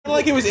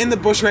like it was in the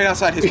bush right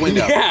outside his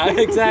window. Yeah,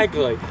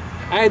 exactly.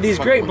 I had these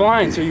great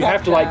blinds, so you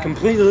have to like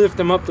completely lift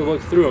them up to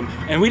look through them,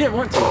 and we didn't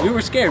want to. We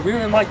were scared. We were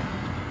in like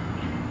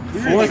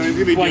fourth,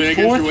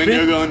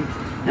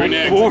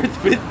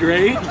 fifth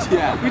grade.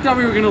 Yeah. We thought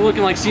we were gonna look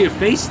and like see a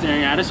face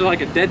staring at us, or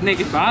like a dead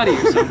naked body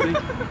or something.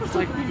 It's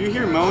like if you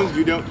hear moans,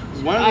 you don't.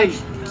 One of them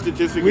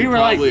statistically, we were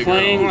like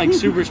playing like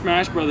Super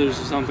Smash Brothers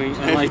or something,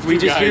 and like we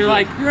just hear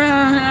like,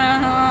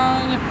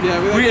 and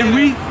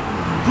we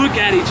look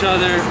at each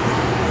other.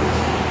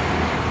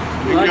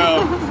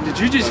 Like, did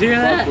you just hear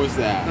that? What was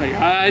that? Like,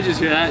 I just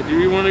hear that. Do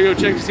you want to go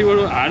check to see what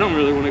it was? I don't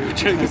really want to go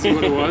check to see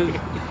what it was.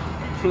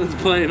 Let's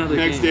play another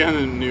game. Next day on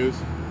the news,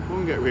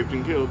 woman got raped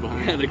and killed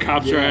behind. Yeah, the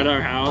cops are at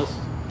our house.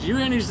 Did you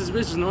hear any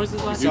suspicious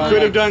noises last night? You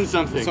could have done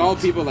something. I saw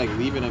people like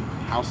leaving a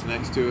house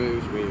next to it. It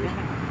was weird.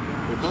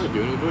 They're probably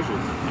doing it in the bushes.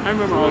 I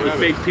remember all the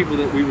fake people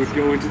that we would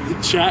go into the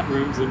chat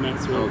rooms and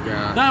mess with. Oh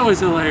god. That was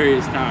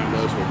hilarious time.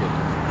 Those were good.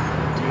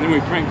 And then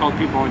we prank called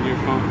people on your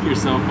phone, your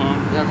cell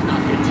phone. That was not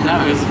good.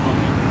 That was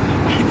funny.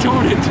 I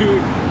told a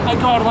dude, I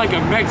called like a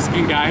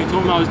Mexican guy and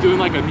told him I was doing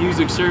like a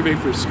music survey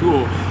for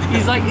school.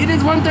 He's like, it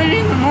is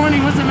 1:30 in the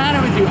morning, what's the matter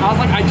with you? I was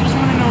like, I just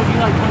want to know if you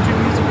like country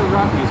music or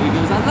rock music. He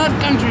goes, I love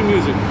country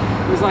music.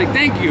 I was like,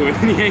 thank you, and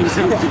then he hangs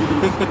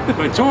up.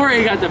 But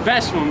Tori got the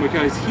best one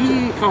because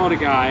he called a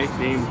guy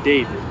named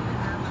David.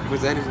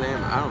 Was that his name?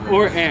 I don't know.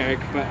 Or Eric,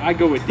 but I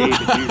go with David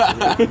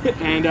usually.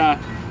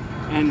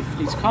 And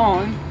he's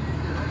calling,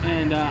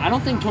 and I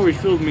don't think Tori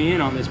filled me in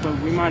on this, but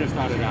we might have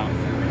thought it out.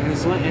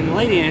 And the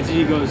lady answers,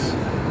 he goes,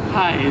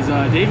 hi, is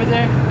David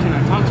there? Can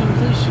I talk to him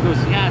please? She goes,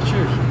 yeah,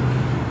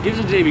 sure. Gives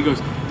it to Dave, he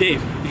goes,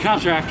 Dave, the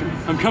cops are after me.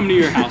 I'm coming to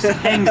your house.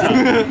 Hangs up.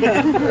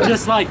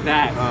 Just like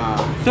that.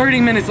 30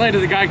 minutes later,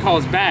 the guy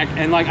calls back,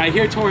 and like I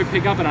hear Tori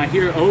pick up, and I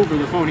hear over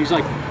the phone, he's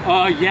like,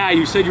 yeah,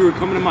 you said you were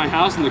coming to my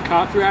house, and the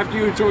cops were after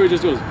you, and Tori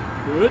just goes,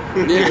 what?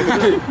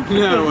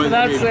 No,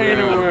 without saying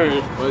a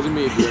word. Wasn't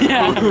me, bro.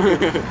 Yeah.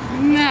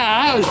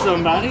 Nah, that was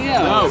somebody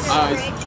else. No,